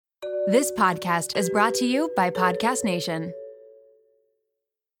This podcast is brought to you by Podcast Nation.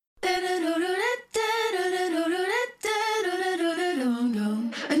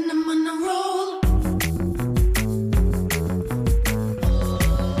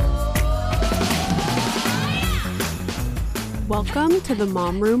 Welcome to the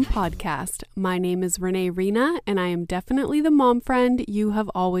Mom Room Podcast. My name is Renee Rena, and I am definitely the mom friend you have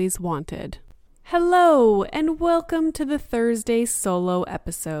always wanted. Hello, and welcome to the Thursday solo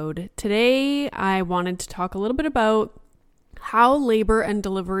episode. Today, I wanted to talk a little bit about how labor and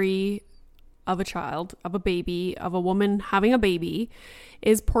delivery of a child, of a baby, of a woman having a baby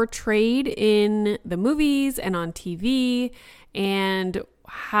is portrayed in the movies and on TV, and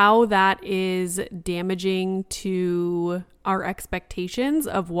how that is damaging to our expectations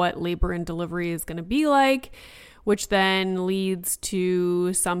of what labor and delivery is going to be like, which then leads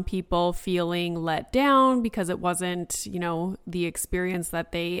to some people feeling let down because it wasn't, the experience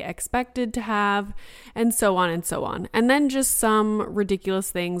that they expected to have, and so on and so on. And then just some ridiculous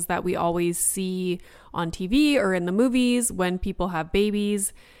things that we always see on TV or in the movies when people have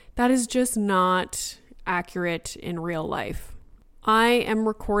babies that is just not accurate in real life. I am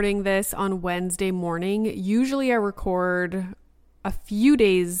recording this on Wednesday morning. Usually I record a few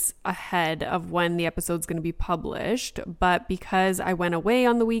days ahead of when the episode's going to be published, but because I went away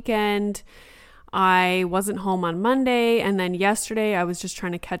on the weekend, I wasn't home on Monday, and then yesterday I was just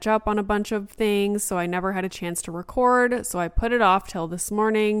trying to catch up on a bunch of things, so I never had a chance to record, so I put it off till this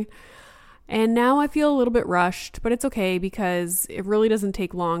morning. And now I feel a little bit rushed, but it's okay because it really doesn't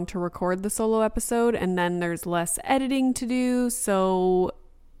take long to record the solo episode, and then there's less editing to do, so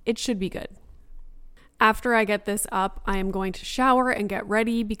it should be good. After I get this up, I am going to shower and get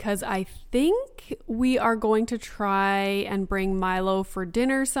ready because I think we are going to try and bring Milo for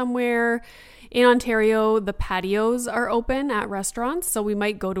dinner somewhere. In Ontario, the patios are open at restaurants, so we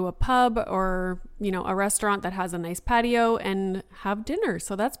might go to a pub or, a restaurant that has a nice patio and have dinner.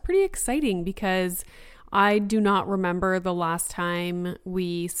 So that's pretty exciting because I do not remember the last time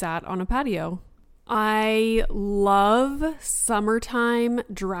we sat on a patio. I love summertime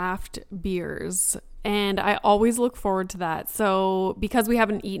draft beers, and I always look forward to that. So because we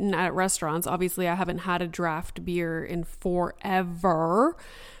haven't eaten at restaurants, obviously I haven't had a draft beer in forever.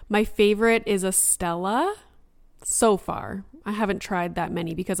 My favorite is a Stella so far. I haven't tried that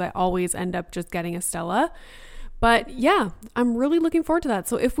many because I always end up just getting a Stella. But yeah, I'm really looking forward to that.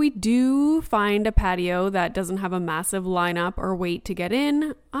 So if we do find a patio that doesn't have a massive lineup or wait to get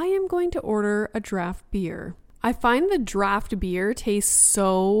in, I am going to order a draft beer. I find the draft beer tastes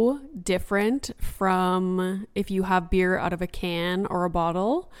so different from if you have beer out of a can or a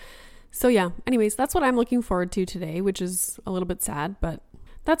bottle. So yeah, anyways, that's what I'm looking forward to today, which is a little bit sad, but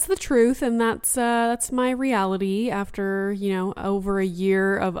that's the truth, and that's my reality after, over a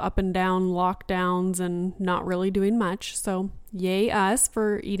year of up and down lockdowns and not really doing much. So yay us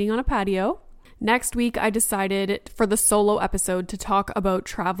for eating on a patio. Next week, I decided for the solo episode to talk about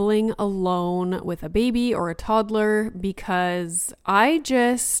traveling alone with a baby or a toddler because I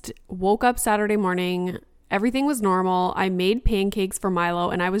just woke up Saturday morning. Everything was normal. I made pancakes for Milo,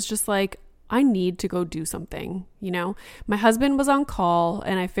 and I was just like, I need to go do something, My husband was on call,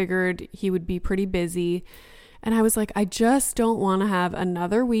 and I figured he would be pretty busy. And I was like, I just don't want to have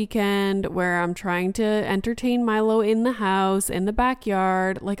another weekend where I'm trying to entertain Milo in the house, in the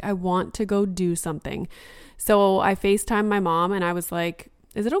backyard. Like, I want to go do something. So I FaceTimed my mom, and I was like,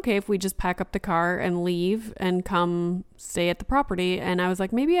 is it okay if we just pack up the car and leave and come stay at the property? And I was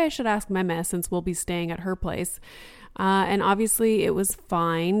like, maybe I should ask Meme since we'll be staying at her place. And obviously it was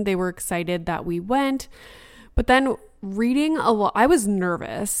fine. They were excited that we went. But then reading a lot, I was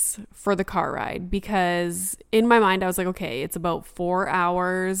nervous for the car ride because in my mind I was like, okay, it's about 4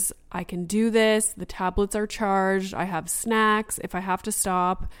 hours. I can do this. The tablets are charged. I have snacks. If I have to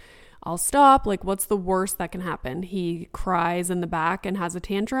stop, I'll stop. Like, what's the worst that can happen? He cries in the back and has a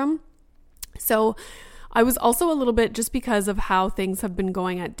tantrum. So I was also a little bit, just because of how things have been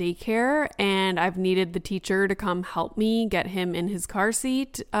going at daycare, and I've needed the teacher to come help me get him in his car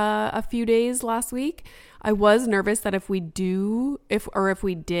seat a few days last week. I was nervous that if we did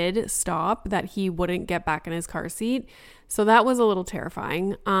stop, that he wouldn't get back in his car seat. So that was a little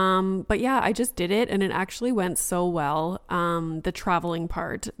terrifying. But yeah, I just did it, and it actually went so well. The traveling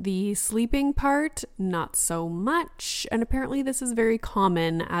part, the sleeping part, not so much. And apparently this is very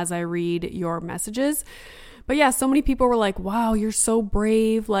common as I read your messages. But yeah, so many people were like, wow, you're so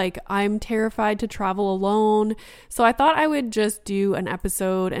brave. Like, I'm terrified to travel alone. So I thought I would just do an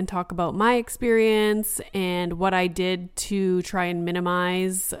episode and talk about my experience and what I did to try and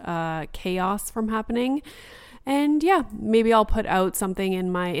minimize chaos from happening. And yeah, maybe I'll put out something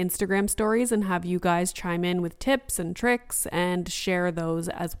in my Instagram stories and have you guys chime in with tips and tricks and share those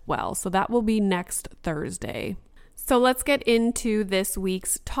as well. So that will be next Thursday. So let's get into this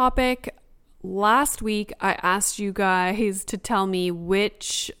week's topic. Last week, I asked you guys to tell me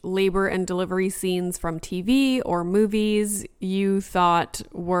which labor and delivery scenes from TV or movies you thought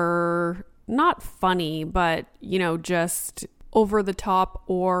were not funny, but, just over the top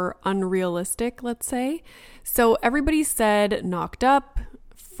or unrealistic, let's say. So everybody said Knocked Up,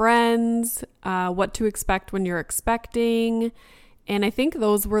 Friends, What to Expect When You're Expecting, and I think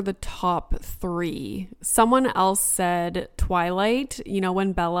those were the top 3. Someone else said Twilight,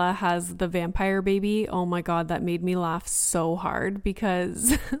 when Bella has the vampire baby. Oh my God, that made me laugh so hard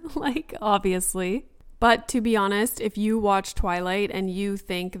because, obviously. But to be honest, if you watch Twilight and you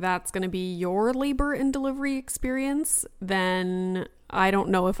think that's going to be your labor and delivery experience, then I don't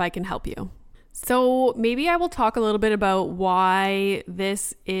know if I can help you. So maybe I will talk a little bit about why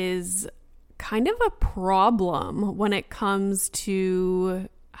this is kind of a problem when it comes to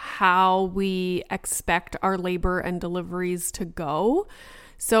how we expect our labor and deliveries to go.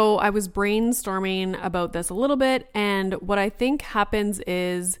 So I was brainstorming about this a little bit, and what I think happens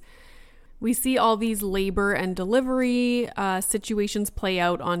is we see all these labor and delivery situations play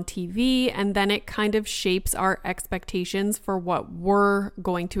out on TV, and then it kind of shapes our expectations for what we're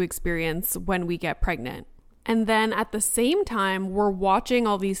going to experience when we get pregnant. And then at the same time, we're watching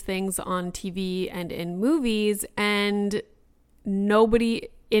all these things on TV and in movies, and nobody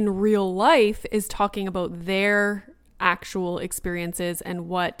in real life is talking about their actual experiences and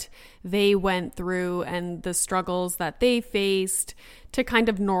what they went through and the struggles that they faced to kind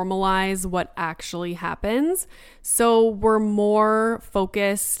of normalize what actually happens. So we're more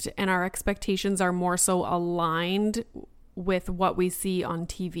focused and our expectations are more so aligned with what we see on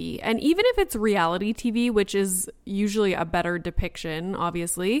TV. And even if it's reality TV, which is usually a better depiction,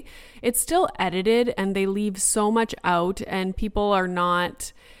 obviously, it's still edited and they leave so much out, and people are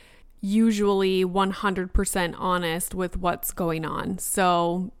not usually 100% honest with what's going on.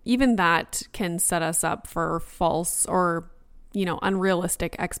 So even that can set us up for false or,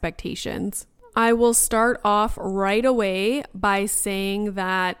 unrealistic expectations. I will start off right away by saying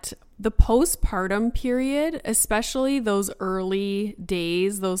that the postpartum period, especially those early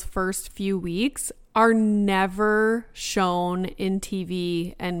days, those first few weeks, are never shown in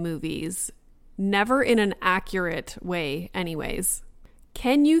TV and movies. Never in an accurate way, anyways.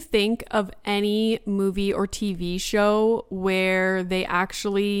 Can you think of any movie or TV show where they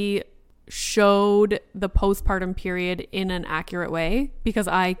actually showed the postpartum period in an accurate way? Because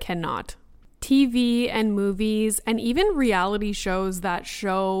I cannot. TV and movies and even reality shows that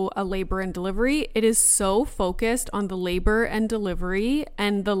show a labor and delivery, it is so focused on the labor and delivery,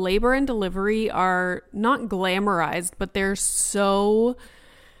 and the labor and delivery are not glamorized, but they're so,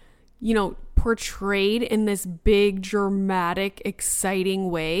 portrayed in this big, dramatic, exciting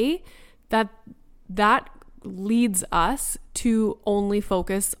way that leads us to only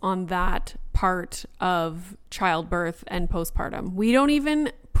focus on that part of childbirth and postpartum. We don't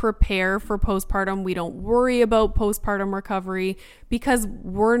even prepare for postpartum. We don't worry about postpartum recovery because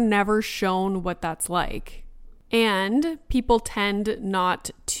we're never shown what that's like. And people tend not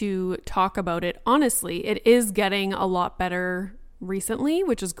to talk about it honestly. It is getting a lot better recently,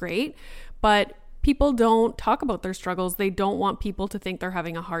 which is great, but people don't talk about their struggles. They don't want people to think they're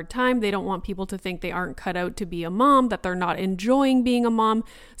having a hard time. They don't want people to think they aren't cut out to be a mom, that they're not enjoying being a mom.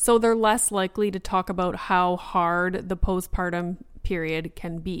 So they're less likely to talk about how hard the postpartum period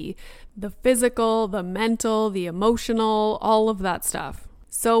can be. The physical, the mental, the emotional, all of that stuff.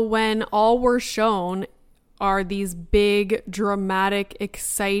 So when all we're shown are these big, dramatic,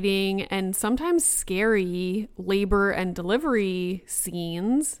 exciting, and sometimes scary labor and delivery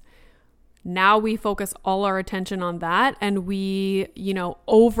scenes, now we focus all our attention on that, and we,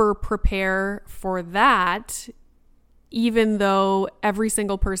 over prepare for that, even though every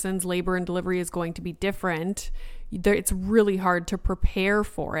single person's labor and delivery is going to be different. It's really hard to prepare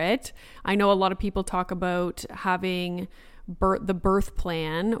for it. I know a lot of people talk about having the birth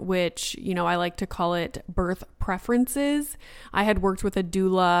plan, which, I like to call it birth preferences. I had worked with a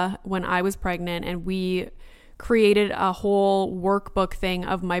doula when I was pregnant, and we created a whole workbook thing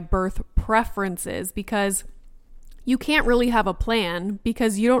of my birth preferences, because you can't really have a plan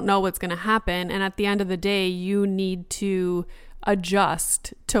because you don't know what's going to happen. And at the end of the day, you need to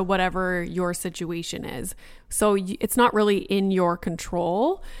adjust to whatever your situation is. So it's not really in your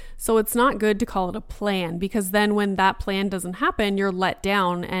control. So it's not good to call it a plan, because then when that plan doesn't happen, you're let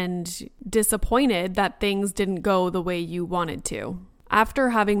down and disappointed that things didn't go the way you wanted to. After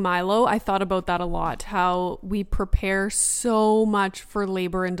having Milo, I thought about that a lot, how we prepare so much for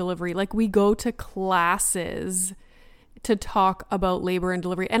labor and delivery. Like we go to classes to talk about labor and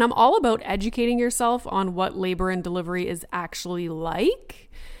delivery. And I'm all about educating yourself on what labor and delivery is actually like.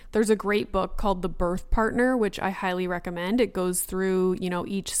 There's a great book called The Birth Partner, which I highly recommend. It goes through,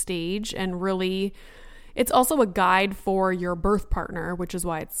 each stage, and really, it's also a guide for your birth partner, which is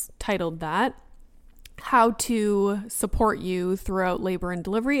why it's titled that. How to support you throughout labor and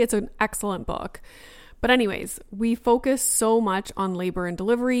delivery. It's an excellent book. But anyways, we focus so much on labor and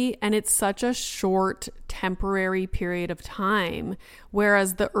delivery, and it's such a short, temporary period of time.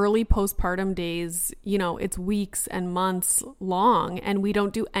 Whereas the early postpartum days, it's weeks and months long, and we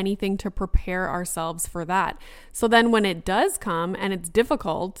don't do anything to prepare ourselves for that. So then when it does come and it's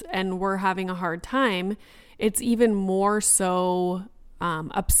difficult and we're having a hard time, it's even more so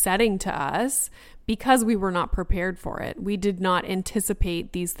upsetting to us because we were not prepared for it. We did not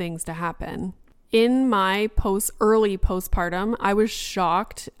anticipate these things to happen. In my early postpartum, I was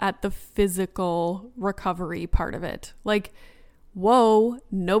shocked at the physical recovery part of it. Like, whoa,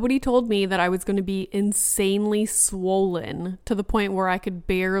 nobody told me that I was going to be insanely swollen to the point where I could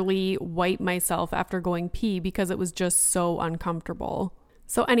barely wipe myself after going pee because it was just so uncomfortable.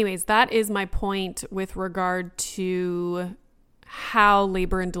 So anyways, that is my point with regard to how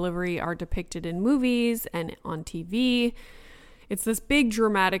labor and delivery are depicted in movies and on TV. It's this big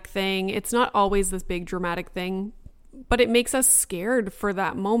dramatic thing. It's not always this big dramatic thing, but it makes us scared for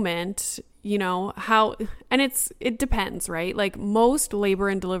that moment, and it depends, right? Like most labor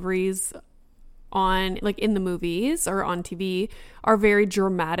and deliveries in the movies or on TV are very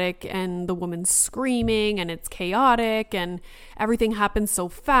dramatic, and the woman's screaming and it's chaotic and everything happens so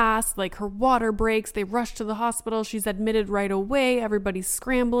fast. Like her water breaks, they rush to the hospital, she's admitted right away, everybody's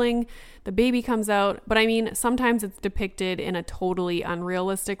scrambling, the baby comes out. But I mean, sometimes it's depicted in a totally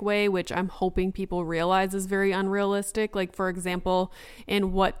unrealistic way, which I'm hoping people realize is very unrealistic. Like for example,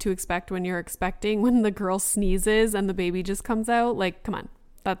 in What to Expect When You're Expecting, when the girl sneezes and the baby just comes out. Like, come on.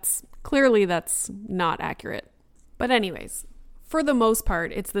 That's not accurate. But anyways, for the most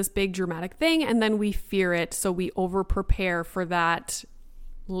part, it's this big dramatic thing, and then we fear it, so we over prepare for that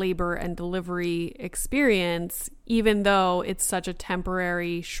labor and delivery experience, even though it's such a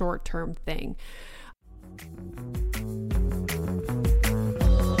temporary, short-term thing.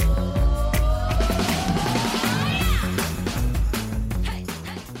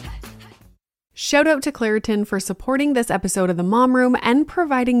 Shout out to Claritin for supporting this episode of the Mom Room and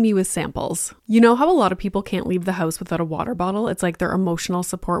providing me with samples. You know how a lot of people can't leave the house without a water bottle? It's like their emotional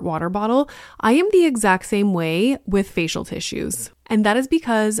support water bottle. I am the exact same way with facial tissues. And that is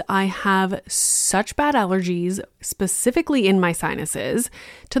because I have such bad allergies, specifically in my sinuses,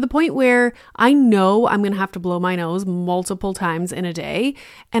 to the point where I know I'm going to have to blow my nose multiple times in a day,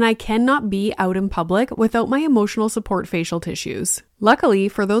 and I cannot be out in public without my emotional support facial tissues. Luckily,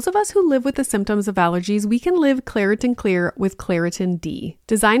 for those of us who live with the symptoms of allergies, we can live Claritin Clear with Claritin D.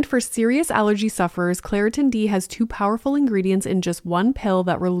 Designed for serious allergy sufferers, Claritin D has 2 powerful ingredients in just one pill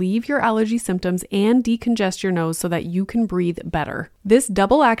that relieve your allergy symptoms and decongest your nose so that you can breathe better. This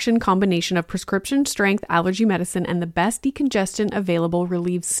double action combination of prescription strength allergy medicine and the best decongestant available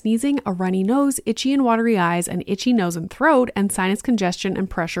relieves sneezing, a runny nose, itchy and watery eyes, an itchy nose and throat, and sinus congestion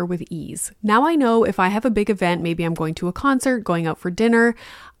and pressure with ease. Now I know if I have a big event, maybe I'm going to a concert, going out for dinner,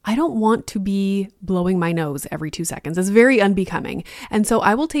 I don't want to be blowing my nose every 2 seconds. It's very unbecoming. And so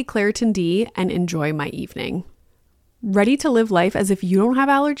I will take Claritin D and enjoy my evening. Ready to live life as if you don't have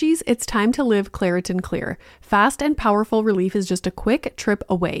allergies? It's time to live Claritin Clear. Fast and powerful relief is just a quick trip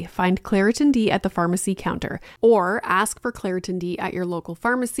away. Find Claritin D at the pharmacy counter or ask for Claritin D at your local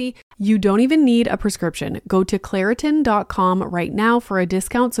pharmacy. You don't even need a prescription. Go to Claritin.com right now for a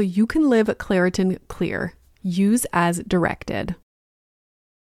discount so you can live Claritin Clear. Use as directed.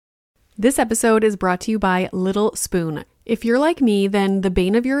 This episode is brought to you by Little Spoon. If you're like me, then the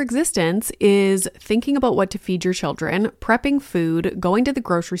bane of your existence is thinking about what to feed your children, prepping food, going to the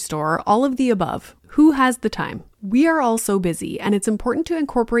grocery store, all of the above. Who has the time? We are all so busy, and it's important to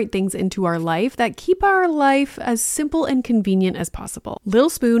incorporate things into our life that keep our life as simple and convenient as possible. Little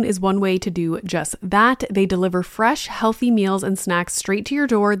Spoon is one way to do just that. They deliver fresh, healthy meals and snacks straight to your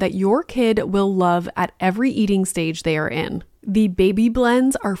door that your kid will love at every eating stage they are in. The baby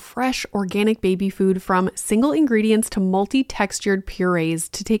blends are fresh, organic baby food from single ingredients to multi-textured purees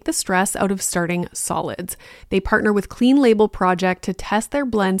to take the stress out of starting solids. They partner with Clean Label Project to test their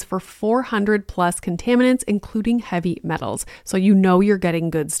blends for 400 plus contaminants, including heavy metals, so you know you're getting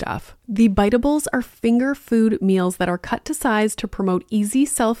good stuff. The Biteables are finger food meals that are cut to size to promote easy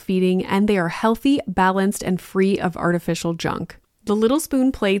self-feeding, and they are healthy, balanced, and free of artificial junk. The Little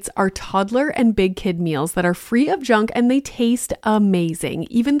Spoon plates are toddler and big kid meals that are free of junk and they taste amazing.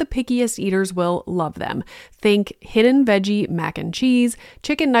 Even the pickiest eaters will love them. Think hidden veggie mac and cheese,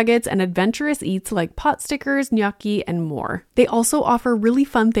 chicken nuggets, and adventurous eats like pot stickers, gnocchi, and more. They also offer really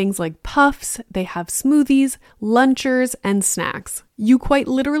fun things like puffs, they have smoothies, lunchers, and snacks. You quite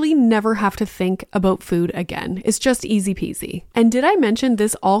literally never have to think about food again. It's just easy peasy. And did I mention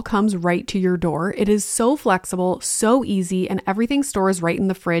this all comes right to your door? It is so flexible, so easy, and everything stores right in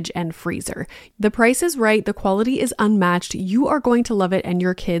the fridge and freezer. The price is right, the quality is unmatched. You are going to love it and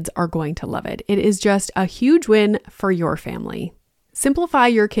your kids are going to love it. It is just a huge win for your family. Simplify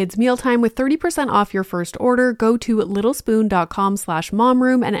your kids' mealtime with 30% off your first order. Go to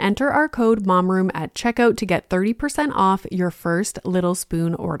littlespoon.com/momroom and enter our code momroom at checkout to get 30% off your first Little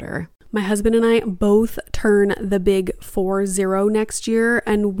Spoon order. My husband and I both turn the big 40 next year,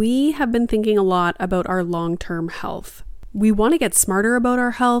 and we have been thinking a lot about our long-term health. We want to get smarter about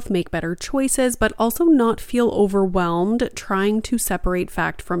our health, make better choices, but also not feel overwhelmed trying to separate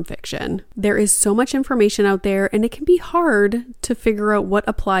fact from fiction. There is so much information out there, and it can be hard to figure out what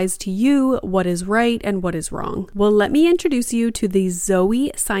applies to you, what is right, and what is wrong. Well, let me introduce you to the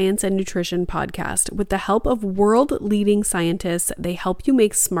Zoe Science and Nutrition podcast. With the help of world-leading scientists, they help you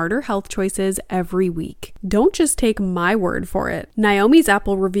make smarter health choices every week. Don't just take my word for it. Naomi's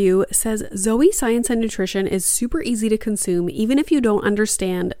Apple review says Zoe Science and Nutrition is super easy to consume even if you don't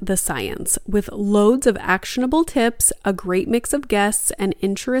understand the science, with loads of actionable tips, a great mix of guests, and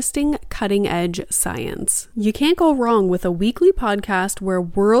interesting cutting-edge science. You can't go wrong with a weekly podcast where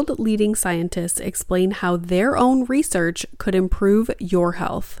world-leading scientists explain how their own research could improve your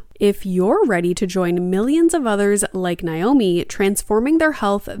health. If you're ready to join millions of others like Naomi transforming their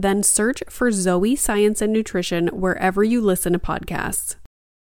health, then search for Zoe Science and Nutrition wherever you listen to podcasts.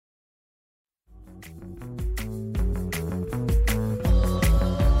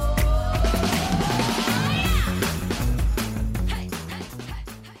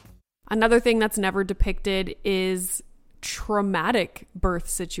 Another thing that's never depicted is traumatic birth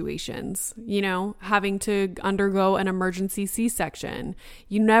situations, having to undergo an emergency C-section.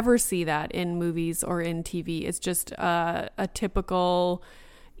 You never see that in movies or in TV. It's just a typical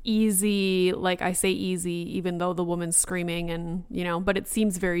easy, like I say easy, even though the woman's screaming and, but it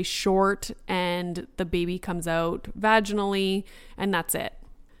seems very short and the baby comes out vaginally and that's it.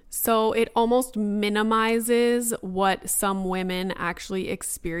 So it almost minimizes what some women actually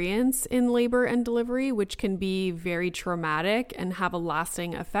experience in labor and delivery, which can be very traumatic and have a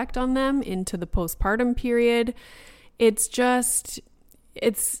lasting effect on them into the postpartum period. It's just,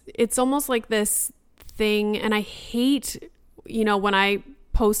 it's almost like this thing, and I hate, when I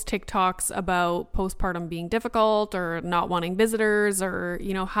post TikToks about postpartum being difficult or not wanting visitors or,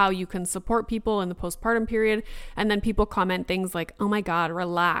 how you can support people in the postpartum period. And then people comment things like, oh my God,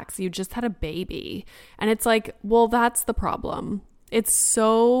 relax, you just had a baby. And it's like, well, that's the problem. It's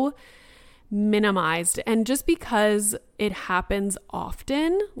so minimized. And just because it happens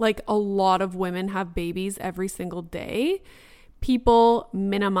often, like a lot of women have babies every single day, people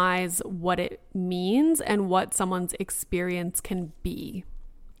minimize what it means and what someone's experience can be.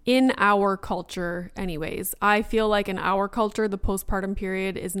 In our culture, anyways, I feel like in our culture, the postpartum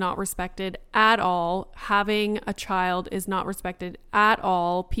period is not respected at all. Having a child is not respected at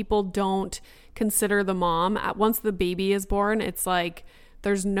all. People don't consider the mom. Once the baby is born, it's like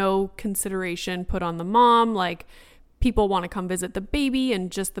there's no consideration put on the mom. Like people want to come visit the baby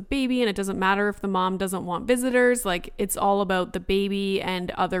and just the baby, and it doesn't matter if the mom doesn't want visitors. Like it's all about the baby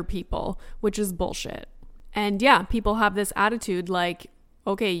and other people, which is bullshit. And yeah, people have this attitude like,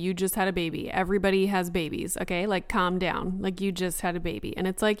 okay, you just had a baby. Everybody has babies. Okay. Like calm down. Like you just had a baby. And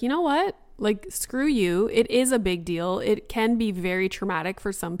it's like, you know what? Like screw you. It is a big deal. It can be very traumatic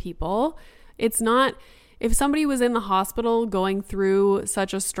for some people. It's not, if somebody was in the hospital going through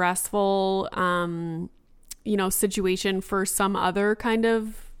such a stressful, situation for some other kind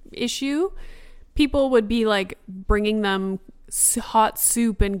of issue, people would be like bringing them hot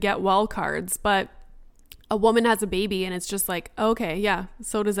soup and get well cards. But a woman has a baby and it's just like, okay, yeah,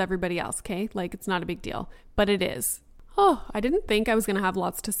 so does everybody else, okay? Like, it's not a big deal, but it is. Oh, I didn't think I was going to have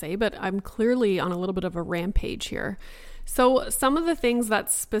lots to say, but I'm clearly on a little bit of a rampage here. So some of the things that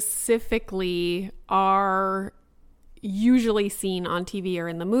specifically are usually seen on TV or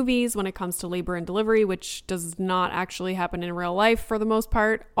in the movies when it comes to labor and delivery, which does not actually happen in real life for the most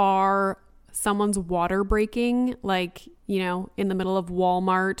part, are someone's water breaking, like, in the middle of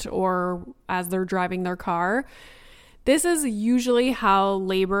Walmart or as they're driving their car. This is usually how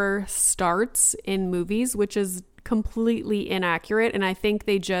labor starts in movies, which is completely inaccurate. And I think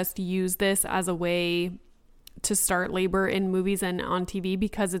they just use this as a way to start labor in movies and on TV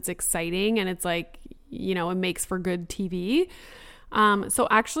because it's exciting and it's like, you know, it makes for good TV. So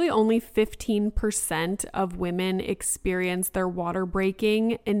actually only 15% of women experience their water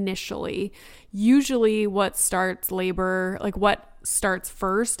breaking initially. Usually what starts labor, like what starts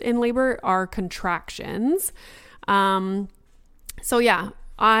first in labor are contractions. So yeah,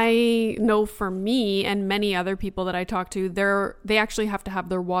 I know for me and many other people that I talk to, they actually have to have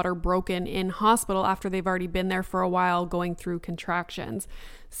their water broken in hospital after they've already been there for a while going through contractions.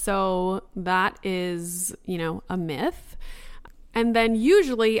 So that is, you know, a myth. And then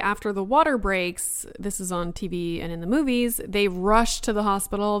usually after the water breaks, this is on TV and in the movies, they rush to the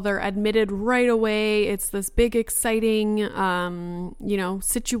hospital. They're admitted right away. It's this big, exciting, you know,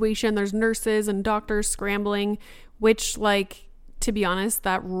 situation. There's nurses and doctors scrambling, which, like, to be honest,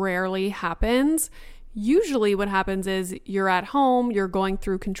 that rarely happens. Usually what happens is you're at home, you're going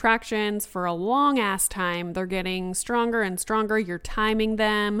through contractions for a long ass time. They're getting stronger and stronger. You're timing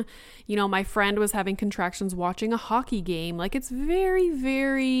them. You know, my friend was having contractions watching a hockey game. Like, it's very,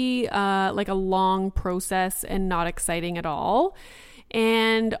 very like a long process and not exciting at all.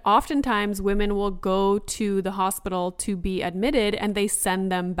 And oftentimes women will go to the hospital to be admitted and they send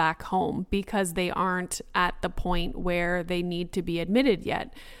them back home because they aren't at the point where they need to be admitted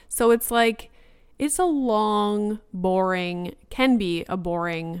yet. So it's like, it's a long, boring, can be a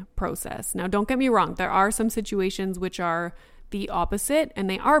boring process. Now, don't get me wrong. There are some situations which are the opposite and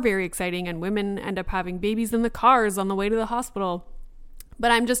they are very exciting and women end up having babies in the cars on the way to the hospital.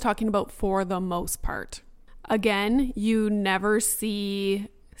 But I'm just talking about for the most part. Again, you never see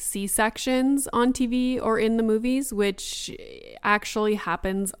C-sections on TV or in the movies, which actually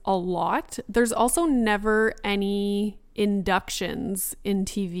happens a lot. There's also never any inductions in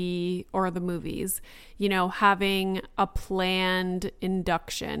TV or the movies, you know, having a planned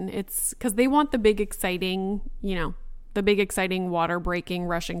induction. It's because they want the big exciting, you know, the big exciting water breaking,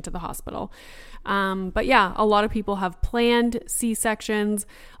 rushing to the hospital. But yeah, a lot of people have planned C-sections.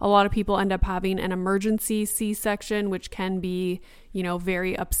 A lot of people end up having an emergency C-section, which can be, you know,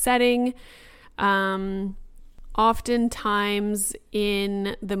 very upsetting. Oftentimes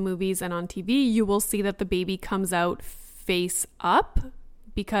in the movies and on TV, you will see that the baby comes out face up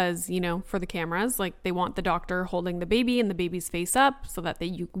because, you know, for the cameras, like they want the doctor holding the baby and the baby's face up so that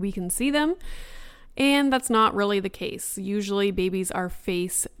we can see them. And that's not really the case. Usually babies are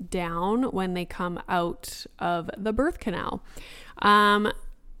face down when they come out of the birth canal.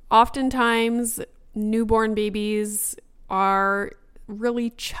 Oftentimes newborn babies are really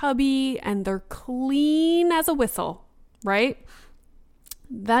chubby and they're clean as a whistle, right?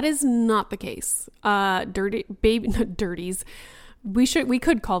 That is not the case. Dirties. We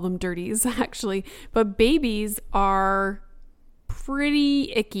could call them dirties actually, but babies are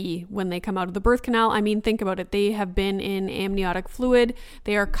pretty icky when they come out of the birth canal. I mean, think about it. They have been in amniotic fluid.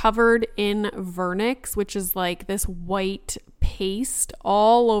 They are covered in vernix, which is like this white paste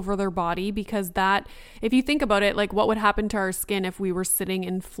all over their body because that, if you think about it, like what would happen to our skin if we were sitting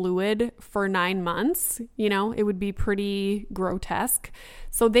in fluid for 9 months, you know, it would be pretty grotesque.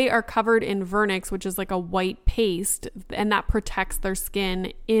 So they are covered in vernix, which is like a white paste, and that protects their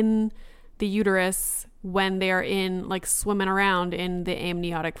skin in the uterus when they are in, like, swimming around in the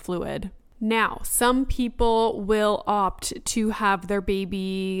amniotic fluid. Now, some people will opt to have their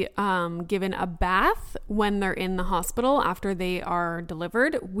baby given a bath when they're in the hospital after they are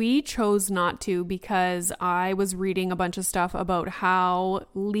delivered. We chose not to because I was reading a bunch of stuff about how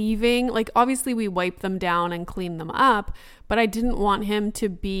leaving, like, obviously we wipe them down and clean them up, but I didn't want him to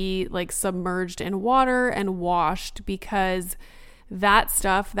be, like, submerged in water and washed because that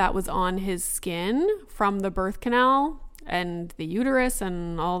stuff that was on his skin from the birth canal and the uterus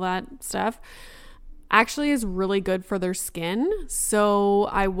and all that stuff actually is really good for their skin. So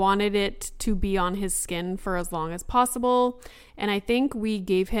I wanted it to be on his skin for as long as possible. And I think we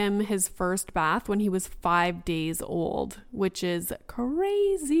gave him his first bath when he was 5 days old, which is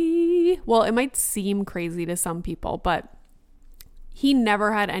crazy. Well, it might seem crazy to some people, but he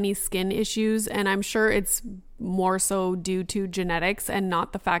never had any skin issues, and I'm sure it's more so due to genetics and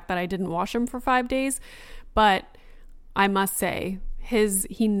not the fact that I didn't wash him for 5 days. But I must say,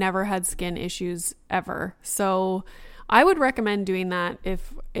 he never had skin issues ever. So I would recommend doing that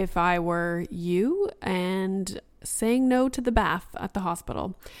if I were you, and saying no to the bath at the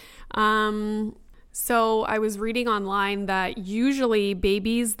hospital. So I was reading online that usually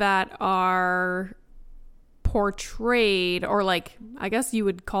babies that are portrayed, or like, I guess you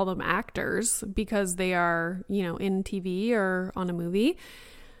would call them actors because they are, you know, in TV or on a movie,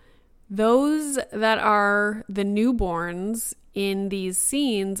 Those that are the newborns in these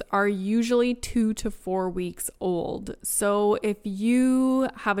scenes are usually 2 to 4 weeks old. So if you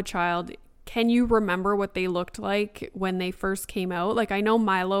have a child, can you remember what they looked like when they first came out? Like, I know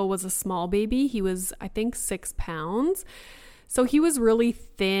Milo was a small baby. He was, I think, 6 pounds. So he was really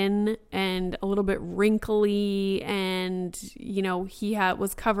thin and a little bit wrinkly, and, you know, he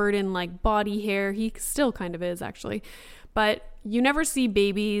was covered in like body hair. He still kind of is, actually. But you never see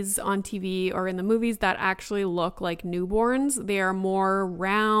babies on TV or in the movies that actually look like newborns. They are more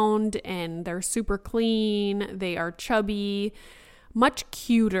round and they're super clean. They are chubby, much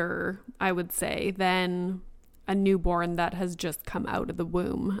cuter, I would say, than a newborn that has just come out of the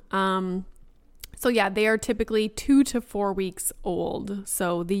womb. So yeah, they are typically 2 to 4 weeks old.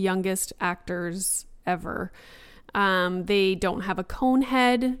 So the youngest actors ever. They don't have a cone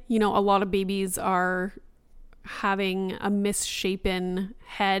head. You know, a lot of babies are having a misshapen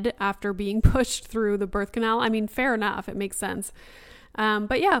head after being pushed through the birth canal. I mean, fair enough. It makes sense.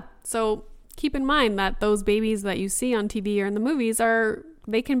 But yeah, so keep in mind that those babies that you see on TV or in the movies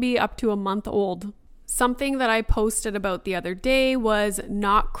they can be up to a month old. Something that I posted about the other day was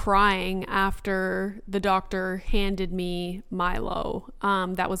not crying after the doctor handed me Milo.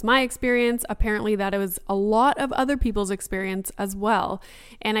 That was my experience. Apparently that was a lot of other people's experience as well.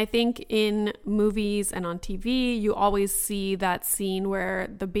 And I think in movies and on TV, you always see that scene where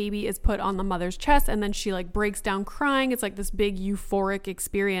the baby is put on the mother's chest and then she like breaks down crying. It's like this big euphoric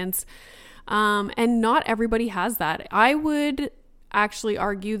experience. And not everybody has that. I would actually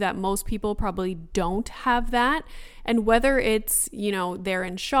argue that most people probably don't have that. And whether it's, you know, they're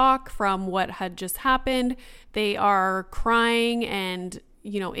in shock from what had just happened, they are crying and,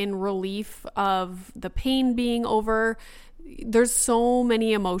 you know, in relief of the pain being over. There's so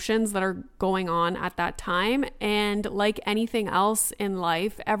many emotions that are going on at that time. And like anything else in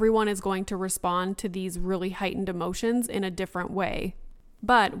life, everyone is going to respond to these really heightened emotions in a different way.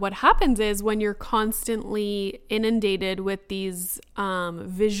 But what happens is when you're constantly inundated with these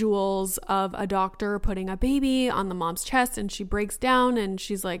visuals of a doctor putting a baby on the mom's chest and she breaks down and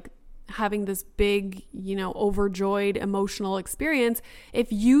she's like having this big, you know, overjoyed emotional experience.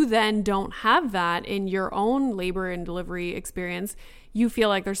 If you then don't have that in your own labor and delivery experience, you feel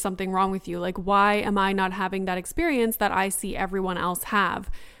like there's something wrong with you. Like, why am I not having that experience that I see everyone else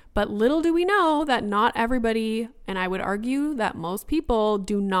have? But little do we know that not everybody, and I would argue that most people,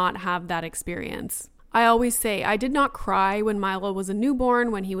 do not have that experience. I always say I did not cry when Milo was a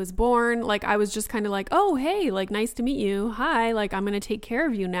newborn, when he was born. Like, I was just kind of like, oh, hey, like, nice to meet you. Hi, like, I'm going to take care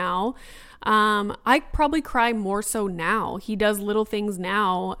of you now. I probably cry more so now. He does little things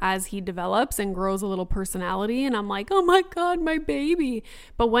now as he develops and grows a little personality. And I'm like, oh my God, my baby.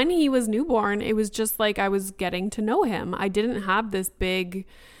 But when he was newborn, it was just like I was getting to know him. I didn't have this big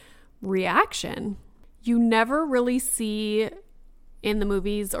reaction. You never really see in the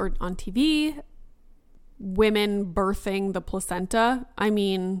movies or on TV women birthing the placenta. I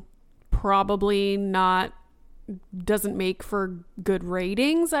mean, probably not, doesn't make for good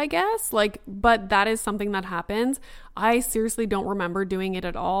ratings, I guess. Like, but that is something that happens. I seriously don't remember doing it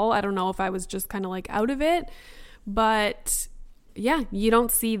at all. I don't know if I was just kind of like out of it, but yeah, you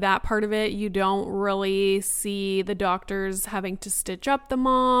don't see that part of it. You don't really see the doctors having to stitch up the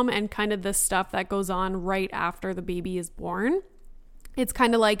mom and kind of the stuff that goes on right after the baby is born. It's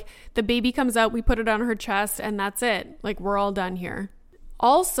kind of like the baby comes out, we put it on her chest, and that's it. Like, we're all done here.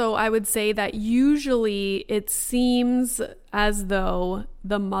 Also, I would say that usually it seems as though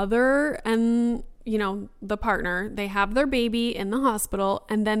the mother and, you know, the partner, they have their baby in the hospital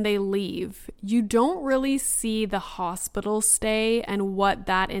and then they leave. You don't really see the hospital stay and what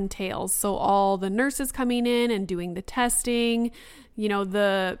that entails. So all the nurses coming in and doing the testing, you know,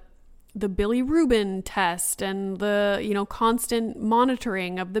 the bilirubin test and the, you know, constant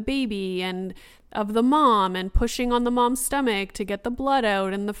monitoring of the baby and of the mom and pushing on the mom's stomach to get the blood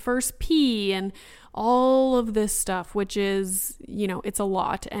out and the first pee and all of this stuff, which is, you know, it's a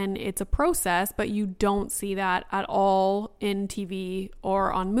lot and it's a process, but you don't see that at all in TV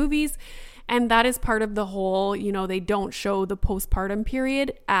or on movies. And that is part of the whole, you know, they don't show the postpartum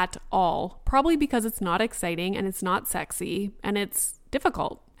period at all, probably because it's not exciting and it's not sexy and it's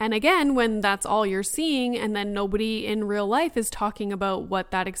difficult. And again, when that's all you're seeing and then nobody in real life is talking about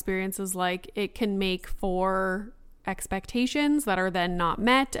what that experience is like, it can make for expectations that are then not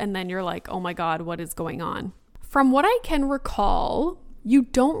met. And then you're like, oh my God, what is going on? From what I can recall, you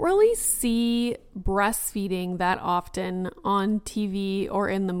don't really see breastfeeding that often on TV or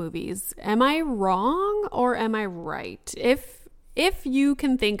in the movies. Am I wrong or am I right? If you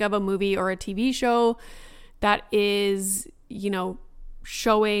can think of a movie or a TV show that is, you know,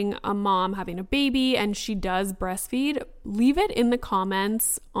 showing a mom having a baby and she does breastfeed, leave it in the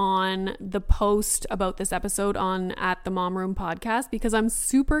comments on the post about this episode on at the Mom Room podcast, because I'm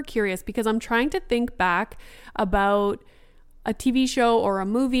super curious, because I'm trying to think back about a TV show or a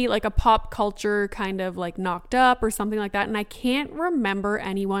movie, like a pop culture kind of like Knocked Up or something like that, and I can't remember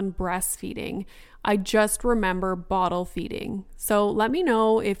anyone breastfeeding. I just remember bottle feeding. So let me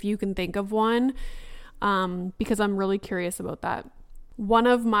know if you can think of one, because I'm really curious about that. One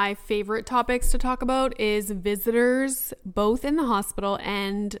of my favorite topics to talk about is visitors, both in the hospital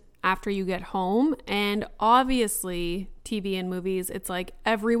and after you get home. And obviously, TV and movies, it's like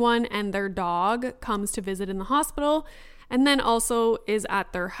everyone and their dog comes to visit in the hospital and then also is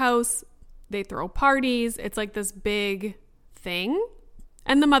at their house. They throw parties. It's like this big thing.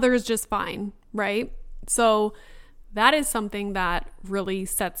 And the mother is just fine, right? So that is something that really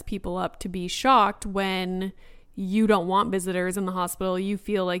sets people up to be shocked when you don't want visitors in the hospital. You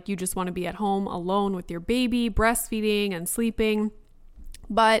feel like you just want to be at home alone with your baby, breastfeeding and sleeping.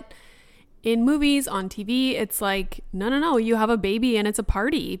 But in movies, on TV, it's like, no, you have a baby and it's a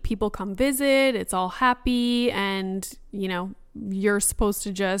party. People come visit, it's all happy, and, you know, you're supposed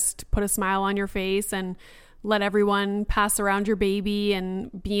to just put a smile on your face and let everyone pass around your baby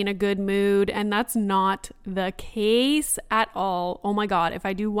and be in a good mood. And that's not the case at all. Oh my God. If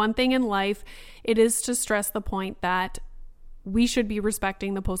I do one thing in life, it is to stress the point that we should be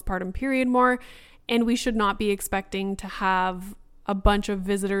respecting the postpartum period more, and we should not be expecting to have a bunch of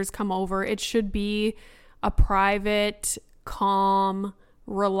visitors come over. It should be a private, calm,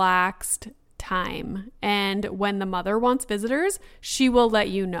 relaxed time. And when the mother wants visitors, she will let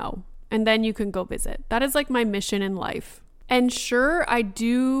you know. And then you can go visit. That is like my mission in life. And sure, I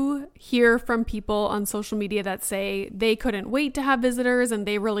do hear from people on social media that say they couldn't wait to have visitors and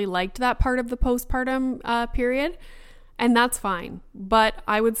they really liked that part of the postpartum period. And that's fine. But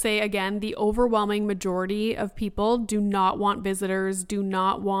I would say, again, the overwhelming majority of people do not want visitors, do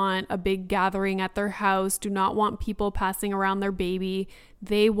not want a big gathering at their house, do not want people passing around their baby.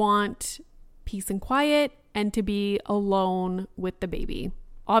 They want peace and quiet and to be alone with the baby.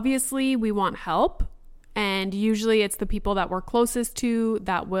 Obviously, we want help, and usually it's the people that we're closest to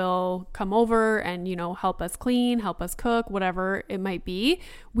that will come over and, you know, help us clean, help us cook, whatever it might be.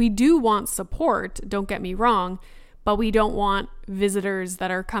 We do want support, don't get me wrong, but we don't want visitors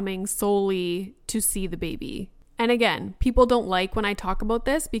that are coming solely to see the baby. And again, people don't like when I talk about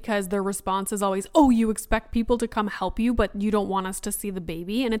this because their response is always, oh, you expect people to come help you, but you don't want us to see the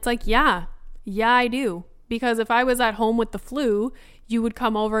baby. And it's like, yeah, I do. Because if I was at home with the flu, you would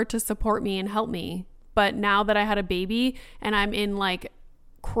come over to support me and help me. But now that I had a baby and I'm in like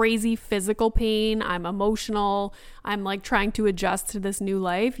crazy physical pain, I'm emotional, I'm like trying to adjust to this new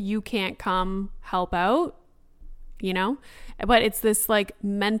life, you can't come help out, you know? But it's this like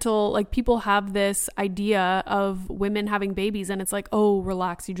mental, like people have this idea of women having babies and it's like, oh,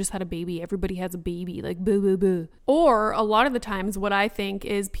 relax, you just had a baby. Everybody has a baby, like boo, boo, boo. Or a lot of the times what I think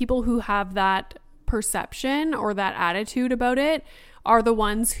is people who have that perception or that attitude about it are the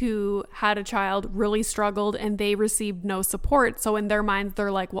ones who had a child, really struggled, and they received no support. So in their minds,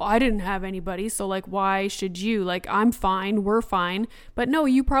 they're like, well, I didn't have anybody, so like, why should you? Like, I'm fine, we're fine. But no,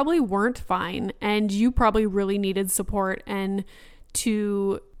 you probably weren't fine, and you probably really needed support and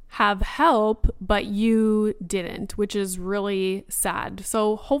to have help, but you didn't, which is really sad.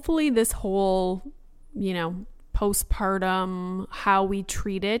 So hopefully this whole, you know, postpartum, how we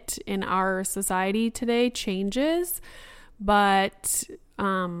treat it in our society today changes. But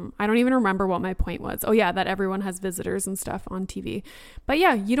I don't even remember what my point was. Oh yeah, that everyone has visitors and stuff on TV. But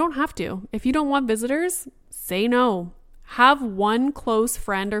yeah, you don't have to. If you don't want visitors, say no. Have one close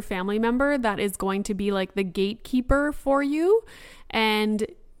friend or family member that is going to be like the gatekeeper for you, and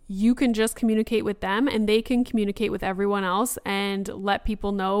you can just communicate with them and they can communicate with everyone else and let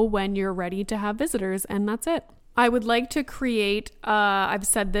people know when you're ready to have visitors, and that's it. I would like to create, I've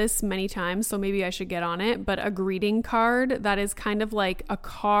said this many times, so maybe I should get on it, but a greeting card that is kind of like a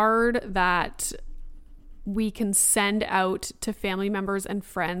card that we can send out to family members and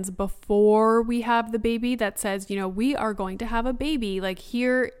friends before we have the baby that says, you know, we are going to have a baby. Like,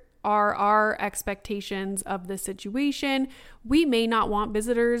 here are our expectations of the situation. We may not want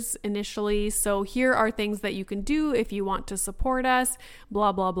visitors initially, so here are things that you can do if you want to support us,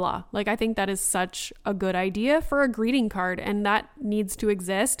 blah, blah, blah. Like, I think that is such a good idea for a greeting card, and that needs to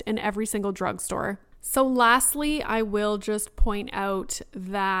exist in every single drugstore. So lastly, I will just point out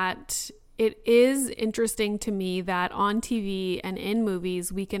that it is interesting to me that on TV and in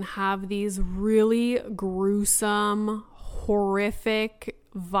movies, we can have these really gruesome, horrific,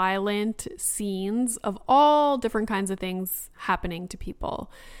 violent scenes of all different kinds of things happening to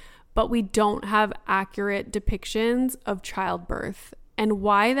people, but we don't have accurate depictions of childbirth. And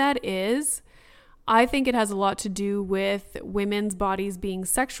why that is, I think it has a lot to do with women's bodies being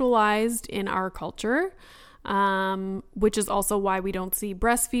sexualized in our culture, which is also why we don't see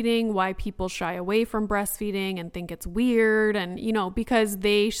breastfeeding, why people shy away from breastfeeding and think it's weird. And, because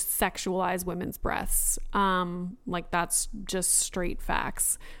they sexualize women's breasts. That's just straight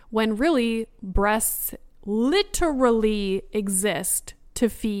facts. When really breasts literally exist to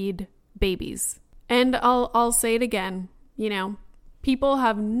feed babies. And I'll say it again, people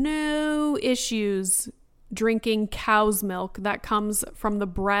have no issues drinking cow's milk that comes from the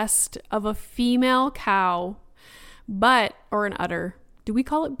breast of a female cow, or an udder. Do we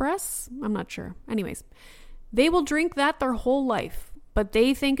call it breasts? I'm not sure. Anyways, they will drink that their whole life, but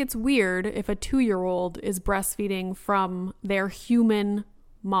they think it's weird if a 2-year-old is breastfeeding from their human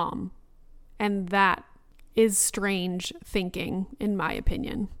mom. And that is strange thinking, in my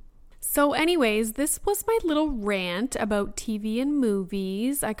opinion. So anyways, this was my little rant about TV and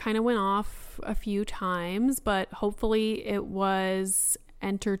movies. I kind of went off a few times, but hopefully it was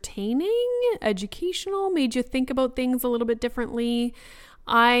entertaining, educational, made you think about things a little bit differently.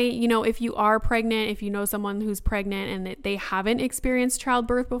 If you are pregnant, if you know someone who's pregnant and they haven't experienced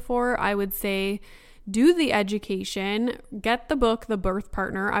childbirth before, I would say do the education, get the book, The Birth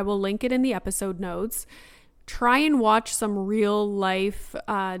Partner. I will link it in the episode notes. Try and watch some real life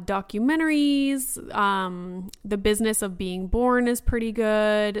documentaries. The Business of Being Born is pretty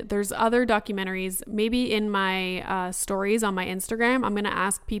good. There's other documentaries. Maybe in my stories on my Instagram, I'm going to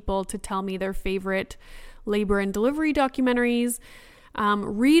ask people to tell me their favorite labor and delivery documentaries.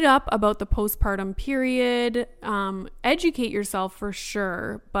 Read up about the postpartum period. Educate yourself for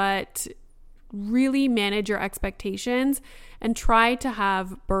sure, but really manage your expectations and try to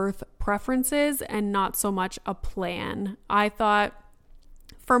have birth preferences and not so much a plan. I thought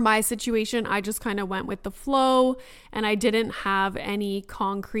for my situation, I just kind of went with the flow and I didn't have any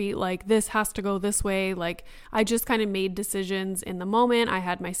concrete, this has to go this way. I just kind of made decisions in the moment. I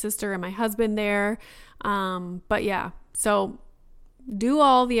had my sister and my husband there. But yeah, so do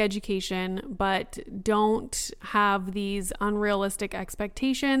all the education, but don't have these unrealistic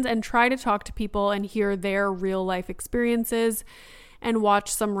expectations, and try to talk to people and hear their real life experiences and watch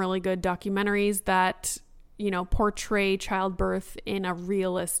some really good documentaries that, portray childbirth in a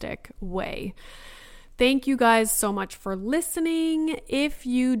realistic way. Thank you guys so much for listening. If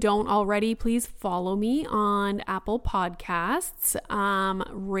you don't already, please follow me on Apple Podcasts,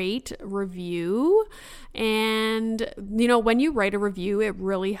 rate, review. And, when you write a review, it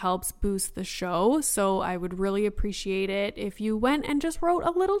really helps boost the show. So I would really appreciate it if you went and just wrote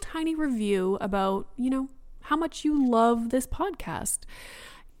a little tiny review about, how much you love this podcast.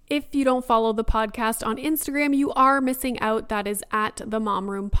 If you don't follow the podcast on Instagram, you are missing out. That is at the Mom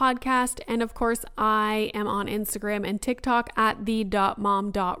Room Podcast. And of course, I am on Instagram and TikTok at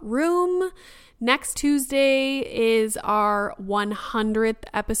the.mom.room. Next Tuesday is our 100th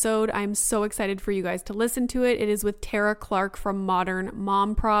episode. I'm so excited for you guys to listen to it. It is with Tara Clark from Modern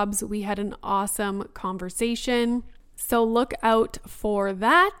Mom Probs. We had an awesome conversation. So look out for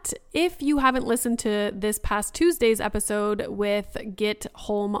that. If you haven't listened to this past Tuesday's episode with Git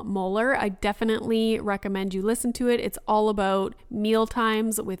Holm Moeller, I definitely recommend you listen to it. It's all about meal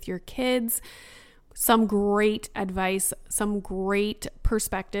times with your kids. Some great advice, some great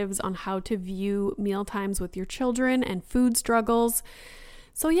perspectives on how to view meal times with your children and food struggles.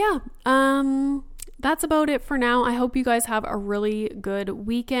 So yeah, that's about it for now. I hope you guys have a really good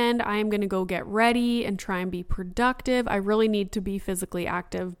weekend. I am going to go get ready and try and be productive. I really need to be physically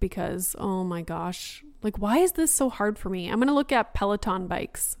active because, oh my gosh, why is this so hard for me? I'm going to look at Peloton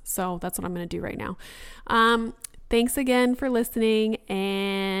bikes. So that's what I'm going to do right now. Thanks again for listening.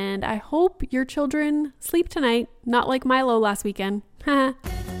 And I hope your children sleep tonight, not like Milo last weekend.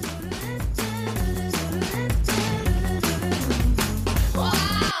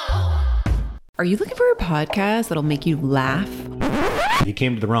 Are you looking for a podcast that'll make you laugh? You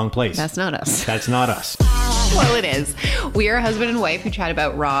came to the wrong place. That's not us. That's not us. Well, it is. We are a husband and wife who chat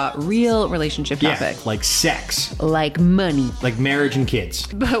about raw, real relationship topics. Yeah, like sex. Like money. Like marriage and kids.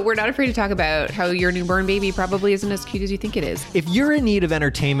 But we're not afraid to talk about how your newborn baby probably isn't as cute as you think it is. If you're in need of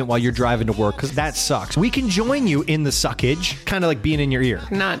entertainment while you're driving to work, because that sucks, we can join you in the suckage, kind of like being in your ear.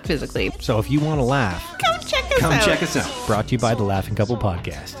 Not physically. So if you want to laugh, come check us out. Come check us out. Brought to you by the Laughing Couple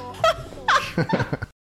Podcast.